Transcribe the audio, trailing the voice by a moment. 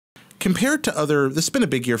compared to other, this has been a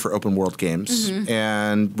big year for open world games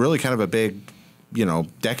and really kind of a big,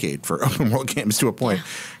 decade for open world games to a point. Yeah.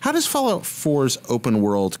 How does Fallout 4's open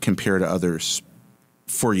world compare to others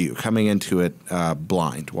for you, coming into it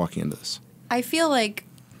blind, walking into this? I feel like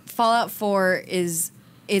Fallout 4 it's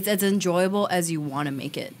as enjoyable as you want to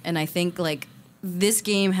make it. And I think like this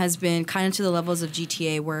game has been kind of to the levels of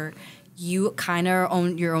GTA where you kind of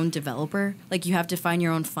own your own developer. Like you have to find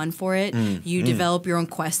your own fun for it. You develop your own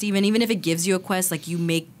quest even if it gives you a quest, like you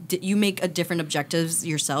make a different objectives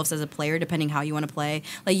yourselves as a player depending how you want to play.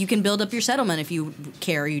 Like you can build up your settlement if you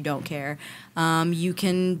care or you don't care. You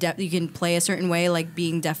can play a certain way, like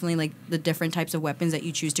being definitely like the different types of weapons that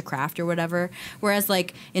you choose to craft or whatever. Whereas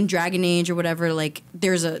like in Dragon Age or whatever, like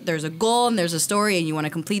there's a goal and there's a story and you want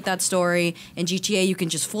to complete that story. In GTA you can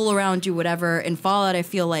just fool around, do whatever. In Fallout I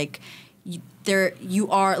feel like you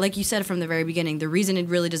are, like you said from the very beginning, the reason it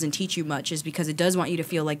really doesn't teach you much is because it does want you to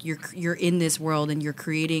feel like you're in this world and you've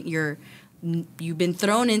been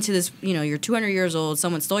thrown into this, you're 200 years old,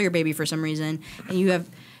 someone stole your baby for some reason, and you have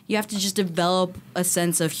to just develop a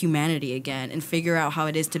sense of humanity again and figure out how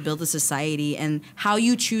it is to build a society, and how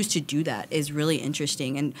you choose to do that is really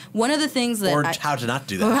interesting. And one of the things that how to not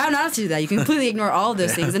do that. Or how not to do that. You can completely ignore all of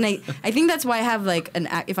those things. And I think that's why I have like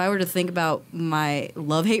if I were to think about my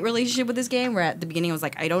love-hate relationship with this game, where at the beginning I was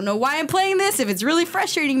like, I don't know why I'm playing this, if it's really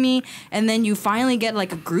frustrating me, and then you finally get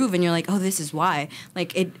like a groove and you're like, oh, this is why.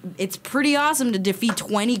 Like it's pretty awesome to defeat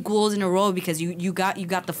 20 ghouls in a row because you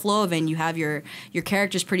got the flow of it and you have your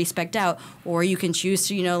characters pretty specced out. Or you can choose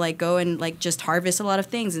to like go and like just harvest a lot of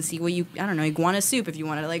things and see what iguana soup if you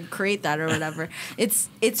want to like create that or whatever.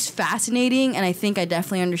 It's fascinating, and I think I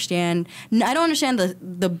definitely understand. I don't understand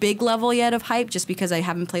the big level yet of hype just because I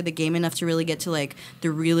haven't played the game enough to really get to like the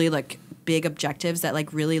really like big objectives that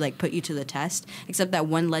like really like put you to the test, except that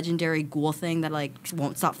one legendary ghoul thing that like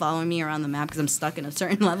won't stop following me around the map because I'm stuck in a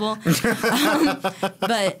certain level.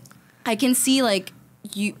 But I can see like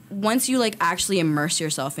once you like actually immerse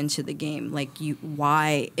yourself into the game, like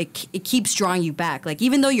it keeps drawing you back. Like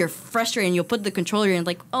even though you're frustrated and you'll put the controller in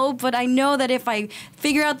like, oh, but I know that if I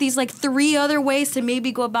figure out these like 3 other ways to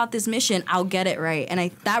maybe go about this mission, I'll get it right.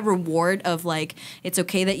 And that reward of like, it's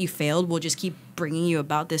okay that you failed, we'll just keep bringing you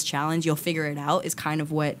about this challenge, you'll figure it out, is kind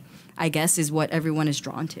of what I guess is what everyone is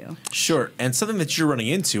drawn to. Sure, and something that you're running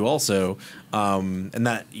into also, and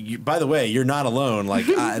that by the way, you're not alone. Like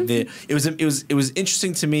it was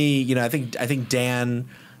interesting to me. I think Dan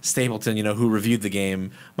Stapleton, who reviewed the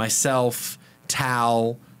game, myself,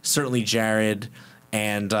 Tal, certainly Jared,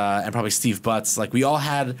 and probably Steve Butts. Like we all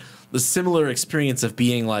had the similar experience of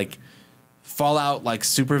being like Fallout like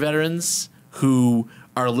super veterans who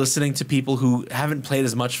are listening to people who haven't played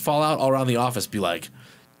as much Fallout all around the office be like,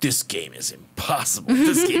 this game is impossible.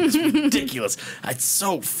 This game is ridiculous. It's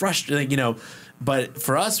so frustrating, But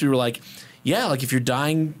for us, we were like, yeah, like if you're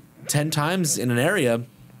dying 10 times in an area,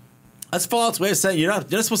 that's Fallout's way of saying you're not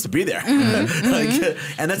supposed to be there.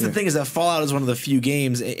 And that's the thing, is that Fallout is one of the few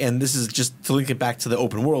games, and this is just to link it back to the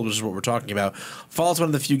open world, which is what we're talking about. Fallout's one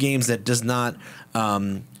of the few games that does not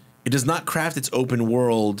craft its open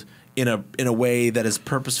world in a way that is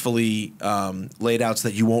purposefully laid out so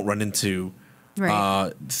that you won't run into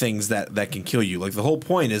things that can kill you. Like the whole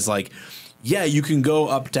point is like, yeah, you can go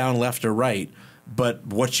up, down, left, or right, but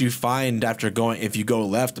what you find if you go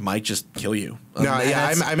left might just kill you.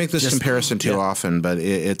 I make this comparison too often, but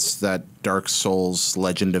it's that Dark Souls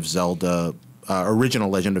Legend of Zelda, original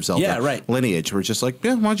Legend of Zelda lineage. We're just like,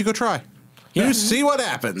 yeah, why don't you go try? You see what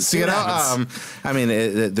happens.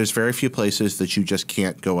 There's very few places that you just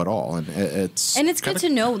can't go at all, and it's good to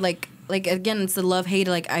know. Like again, it's the love-hate.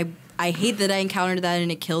 Like I hate that I encountered that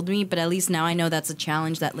and it killed me, but at least now I know that's a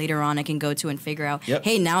challenge that later on I can go to and figure out,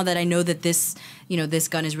 hey, now that I know that this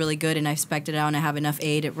gun is really good and I've spec'd it out and I have enough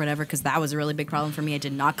aid or whatever, because that was a really big problem for me. I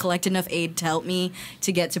did not collect enough aid to help me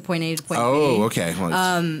to get to point A to point B. Oh, okay.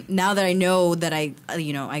 Well, now that I know that I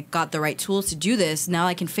got the right tools to do this, now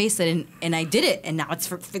I can face it and I did it, and now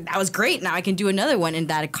that was great. Now I can do another one, and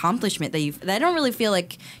that accomplishment that I don't really feel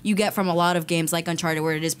like you get from a lot of games like Uncharted,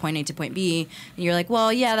 where it is point A to point B, and you're like,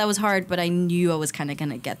 well, yeah, that was hard, but I knew I was kind of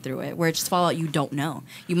gonna get through it. Where it's just Fallout, you don't know.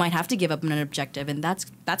 You might have to give up on an objective, and that's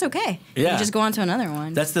okay. Yeah. You just go on to another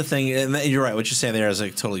one. That's the thing, and you're right. What you're saying there is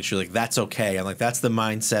like totally true. Like that's okay, and like that's the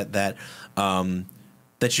mindset that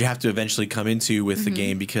that you have to eventually come into with the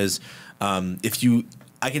game, because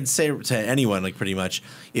I can say to anyone, like pretty much,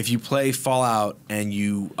 if you play Fallout and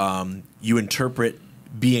you interpret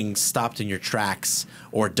being stopped in your tracks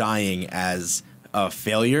or dying as a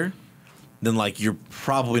failure, then like you're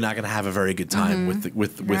probably not going to have a very good time with the game.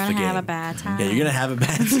 You're gonna have a bad time. Yeah, you're gonna have a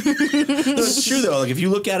bad time. No, it's true though. Like if you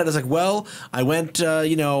look at it as like, well, I went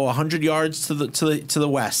 100 yards to the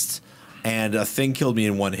west, and a thing killed me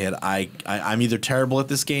in one hit. I'm either terrible at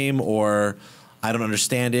this game or I don't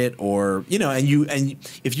understand it, or and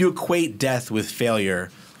if you equate death with failure,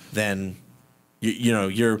 then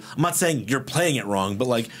you're I'm not saying you're playing it wrong, but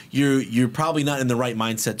like you're probably not in the right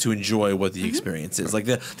mindset to enjoy what the experience is. Like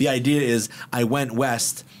the idea is I went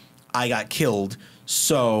west, I got killed,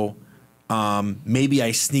 so maybe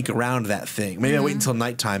I sneak around that thing. Maybe I wait until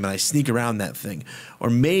nighttime and I sneak around that thing. Or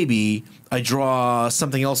maybe I draw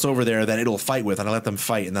something else over there that it'll fight with and I let them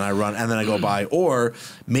fight and then I run and then I go by. Or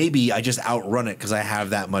maybe I just outrun it because I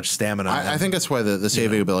have that much stamina. I think that's why the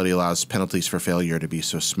saving ability allows penalties for failure to be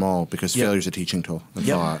so small, because failure's a teaching tool.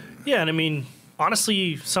 Yeah, and I mean,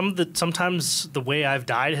 honestly, sometimes the way I've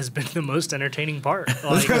died has been the most entertaining part.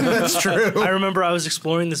 Like, That's true. I remember I was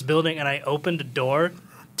exploring this building and I opened a door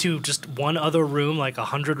to just one other room, like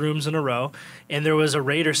 100 rooms in a row, and there was a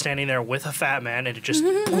raider standing there with a fat man, and it just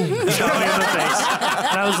boom, shot me in the face.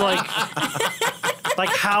 And I was like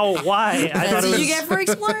how? Why? I That's what you get for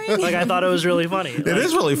exploring. like I thought it was really funny. It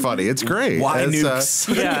is really funny. It's great. Why It's,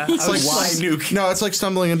 nukes? Yeah, It's like Why nuke? No, it's like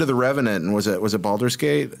stumbling into the Revenant, and was it Baldur's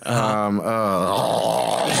Gate? Anyway,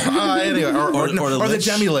 or the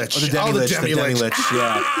Demi-Lich. Or the Demi-Lich.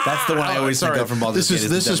 Yeah, that's the one I always think of from Baldur's Gate.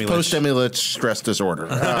 This is post Demi-Lich stress disorder.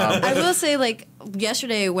 I will say, like,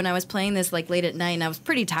 yesterday when I was playing this, like, late at night, and I was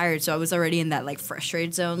pretty tired, so I was already in that, like,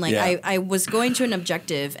 frustrated zone. Like, I was going to an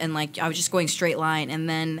objective, and, like, I was just going straight line, and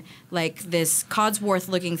then, like, this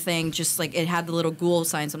Codsworth-looking thing just, like, it had the little ghoul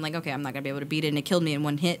sign, so I'm like, okay, I'm not going to be able to beat it, and it killed me in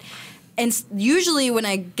one hit. And usually when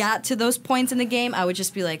I got to those points in the game, I would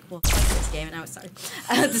just be like, well, fuck this game, and I was sorry.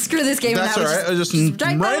 Screw this game. That's and all I right. would Just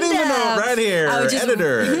write writing the note right here.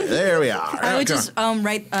 Editor. There we are. I would just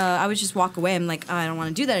I would just walk away. I'm like, oh, I don't want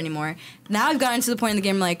to do that anymore. Now I've gotten to the point in the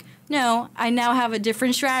game, like, no, I now have a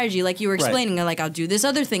different strategy. Like you were explaining, like I'll do this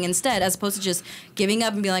other thing instead, as opposed to just giving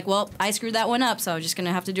up and being like, well, I screwed that one up, so I'm just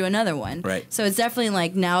gonna have to do another one. Right. So it's definitely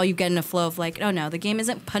like now you get in a flow of like, oh no, the game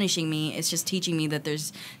isn't punishing me. It's just teaching me that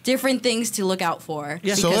there's different things to look out for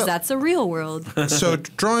because that's the real world. So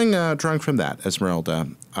drawing from that, Esmeralda,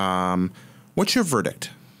 what's your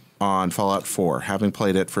verdict on Fallout 4? Having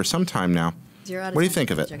played it for some time now, 0 out of 10. what do you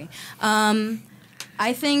think of it?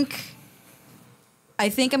 I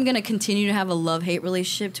think I'm going to continue to have a love-hate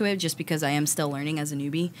relationship to it just because I am still learning as a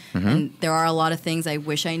newbie. And there are a lot of things I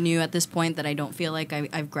wish I knew at this point that I don't feel like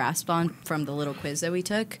I've grasped on from the little quiz that we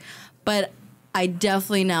took. But I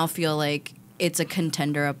definitely now feel like it's a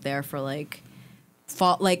contender up there for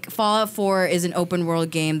Fallout 4 is an open-world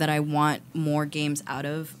game that I want more games out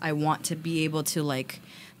of. I want to be able to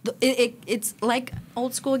it's like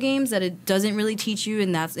old school games that it doesn't really teach you,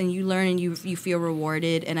 and you learn and you feel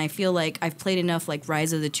rewarded. And I feel like I've played enough like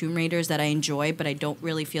Rise of the Tomb Raiders that I enjoy, but I don't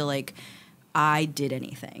really feel like I did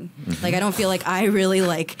anything. Like I don't feel like I really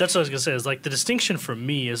like. That's what I was gonna say. Is like the distinction for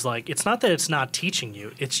me is like it's not that it's not teaching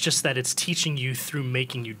you. It's just that it's teaching you through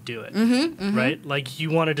making you do it. Right? Like you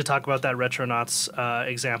wanted to talk about that Retronauts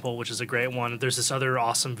example, which is a great one. There's this other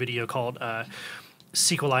awesome video called.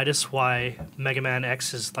 Sequelitis, why Mega Man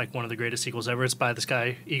X is like one of the greatest sequels ever. It's by this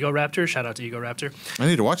guy, Ego Raptor. Shout out to Ego Raptor. I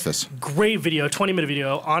need to watch this. Great video, 20-minute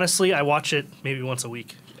video. Honestly, I watch it maybe once a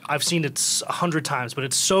week. I've seen it 100 times, but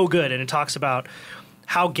it's so good, and it talks about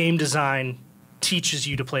how game design teaches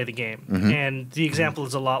you to play the game. And the example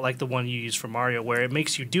is a lot like the one you use for Mario, where it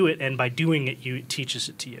makes you do it, and by doing it, it teaches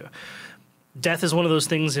it to you. Death is one of those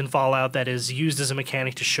things in Fallout that is used as a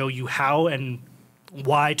mechanic to show you how and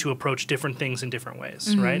why to approach different things in different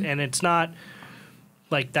ways, right? And it's not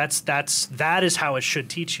like that is how it should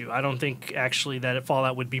teach you. I don't think actually that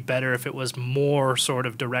Fallout would be better if it was more sort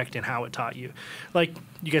of direct in how it taught you. Like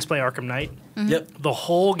you guys play Arkham Knight? Yep. The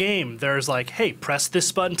whole game, there's like, hey, press this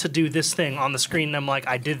button to do this thing on the screen. And I'm like,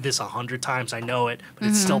 I did this 100 times. I know it, but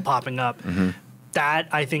it's still popping up. That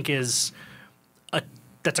I think is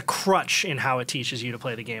that's a crutch in how it teaches you to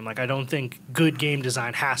play the game. Like I don't think good game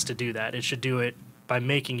design has to do that. It should do it by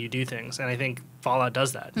making you do things, and I think Fallout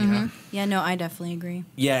does that. You know? Yeah, no, I definitely agree.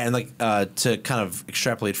 Yeah, and like to kind of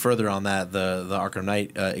extrapolate further on that, the Arkham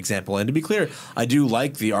Knight example, and to be clear, I do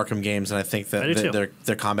like the Arkham games, and I think that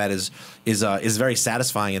their combat is very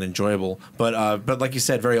satisfying and enjoyable. But like you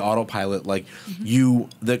said, very autopilot. Like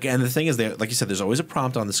the thing is, like you said, there's always a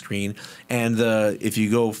prompt on the screen, and if you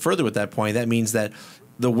go further with that point, that means that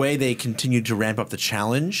the way they continue to ramp up the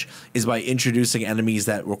challenge is by introducing enemies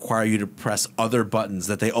that require you to press other buttons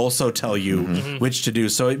that they also tell you which to do.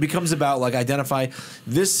 So it becomes about like identify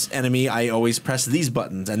this enemy. I always press these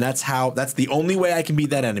buttons, and that's the only way I can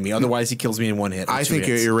beat that enemy. Otherwise, he kills me in one hit. I think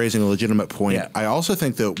you're raising a legitimate point. Yeah. I also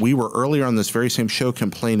think that we were earlier on this very same show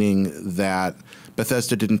complaining that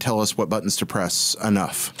Bethesda didn't tell us what buttons to press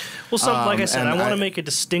enough. Well, like I said, I want to make a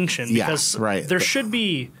distinction because there should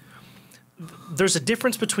be. There's a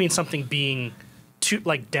difference between something being too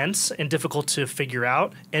like dense and difficult to figure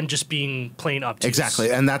out, and just being plain obtuse.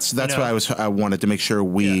 Exactly, and that's what I wanted to make sure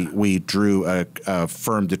we drew a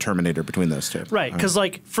firm determinator between those two. Right, because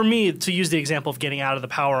like for me, to use the example of getting out of the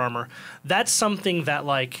power armor, that's something that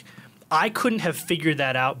like I couldn't have figured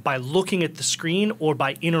that out by looking at the screen or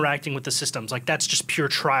by interacting with the systems. Like that's just pure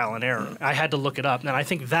trial and error. I had to look it up, and I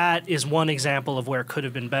think that is one example of where it could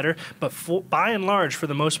have been better. But by and large, for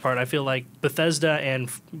the most part, I feel like Bethesda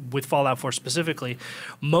and with Fallout 4 specifically,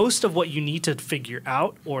 most of what you need to figure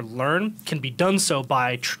out or learn can be done so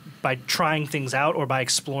by trying things out or by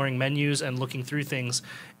exploring menus and looking through things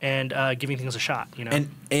and giving things a shot. You know, and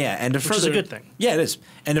to which further, is a good thing. Yeah, it is.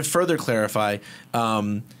 And to further clarify.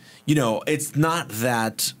 You know, it's not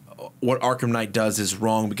that what Arkham Knight does is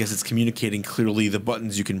wrong because it's communicating clearly the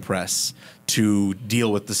buttons you can press to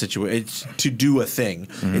deal with the situation, to do a thing.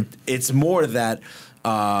 It's more that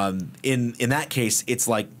in that case, it's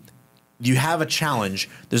like you have a challenge.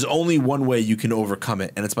 There's only one way you can overcome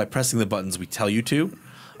it, and it's by pressing the buttons we tell you to.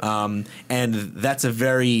 And that's a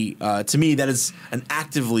very, to me, that is an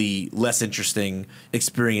actively less interesting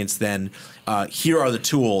experience than here are the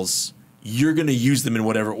tools. You're going to use them in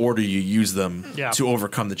whatever order you use them to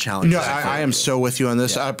overcome the challenge. No, I am so with you on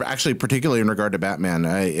this. Actually, particularly in regard to Batman,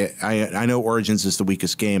 I know Origins is the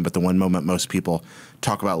weakest game, but the one moment most people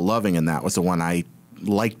talk about loving in that was the one I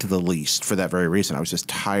liked the least for that very reason. I was just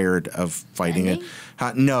tired of fighting it.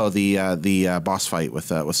 No, the boss fight with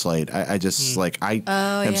Slade. I just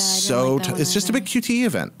am so. It's just a big QTE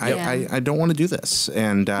event. I don't want to do this.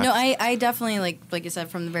 And no, I definitely like you said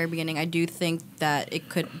from the very beginning. I do think that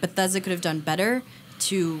Bethesda could have done better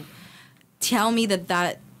to tell me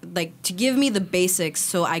that like to give me the basics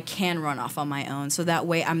so I can run off on my own. So that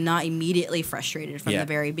way I'm not immediately frustrated from the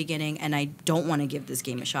very beginning, and I don't want to give this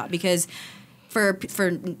game a shot because. For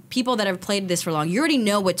people that have played this for long, you already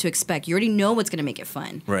know what to expect. You already know what's going to make it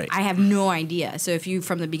fun. Right. I have no idea. So if you,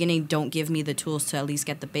 from the beginning, don't give me the tools to at least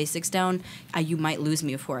get the basics down, you might lose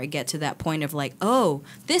me before I get to that point of like, oh,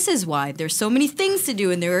 this is why there's so many things to do,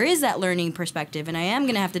 and there is that learning perspective, and I am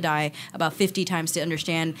going to have to die about 50 times to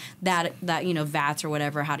understand that VATS or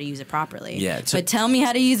whatever, how to use it properly. Yeah. But tell me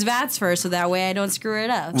how to use VATS first, so that way I don't screw it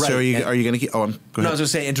up. Right. So are you going to keep? Oh, go ahead. No, I was going to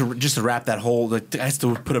say, and just to wrap that whole, I have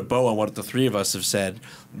to put a bow on what the three of us have said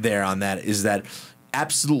there on that, is that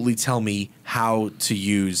absolutely tell me how to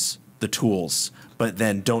use the tools, but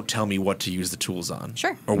then don't tell me what to use the tools on.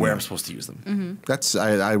 Sure. Or where I'm supposed to use them.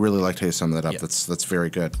 I really liked how you summed that up. Yeah. That's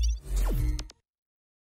very good.